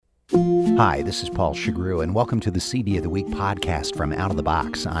Hi, this is Paul Peyroux, and welcome to the CD of the Week podcast from Out of the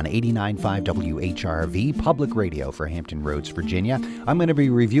Box on 89.5 WHRV, public radio for Hampton Roads, Virginia. I'm going to be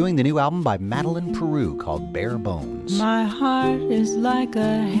reviewing the new album by Madeleine Peyroux called Bare Bones. My heart is like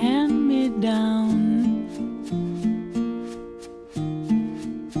a hand-me-down,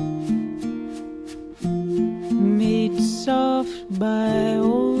 made soft by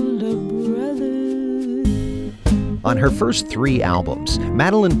older brothers. On her first three albums,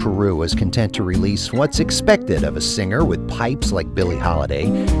 Madeleine Peyroux was content to release what's expected of a singer with pipes like Billie Holiday,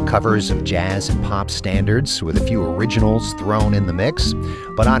 covers of jazz and pop standards with a few originals thrown in the mix.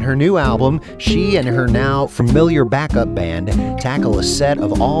 But on her new album, she and her now familiar backup band tackle a set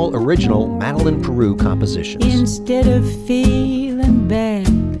of all original Madeleine Peyroux compositions. Instead of feeling bad,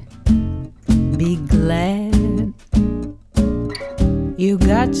 be glad you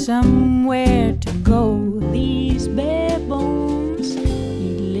got somewhere to go. These bare bones,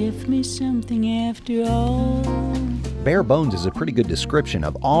 you left me something after all. Bare Bones is a pretty good description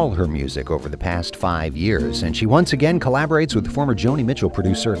of all her music over the past 5 years, and she once again collaborates with former Joni Mitchell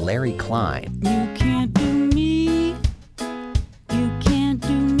producer Larry Klein. You can't do me, you can't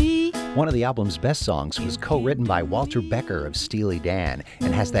do me. One of the album's best songs was co-written by Walter Becker of Steely Dan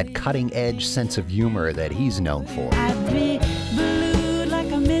and has that cutting-edge sense of humor that he's known for. I'd be blued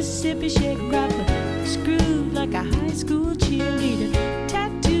like a Mississippi sharecropper, screwed like a high school cheerleader,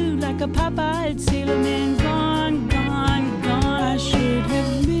 tattooed like a pop-eyed sailor man, gone, gone, gone. I should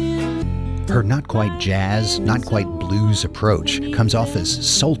have been. Her not quite jazz, not quite blues approach comes off as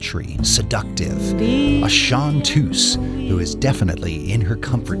sultry, seductive, a chanteuse who is definitely in her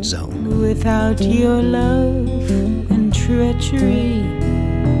comfort zone. Without your love and treachery,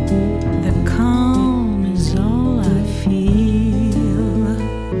 the calm is all I feel.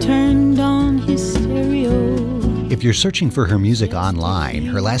 Turned on his stereo. If you're searching for her music online,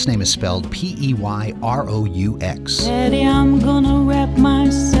 her last name is spelled Peyroux. Daddy, I'm gonna wrap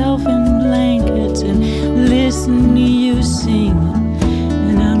myself in blankets and listen to you sing,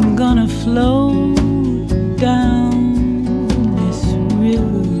 and I'm gonna float down this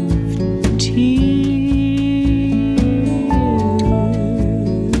river of tears.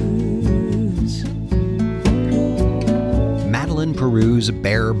 Madeleine Peyroux's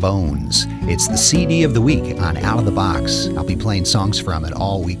Bare Bones. It's the CD of the week on Out of the Box. I'll be playing songs from it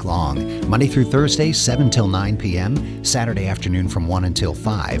all week long. Monday through Thursday, 7 till 9 p.m., Saturday afternoon from 1 until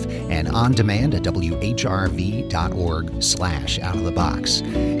 5, and on demand at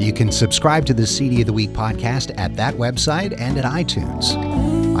whrv.org/outofthebox. You can subscribe to the CD of the Week podcast at that website and at iTunes.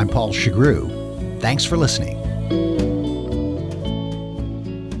 I'm Paul Peyroux. Thanks for listening.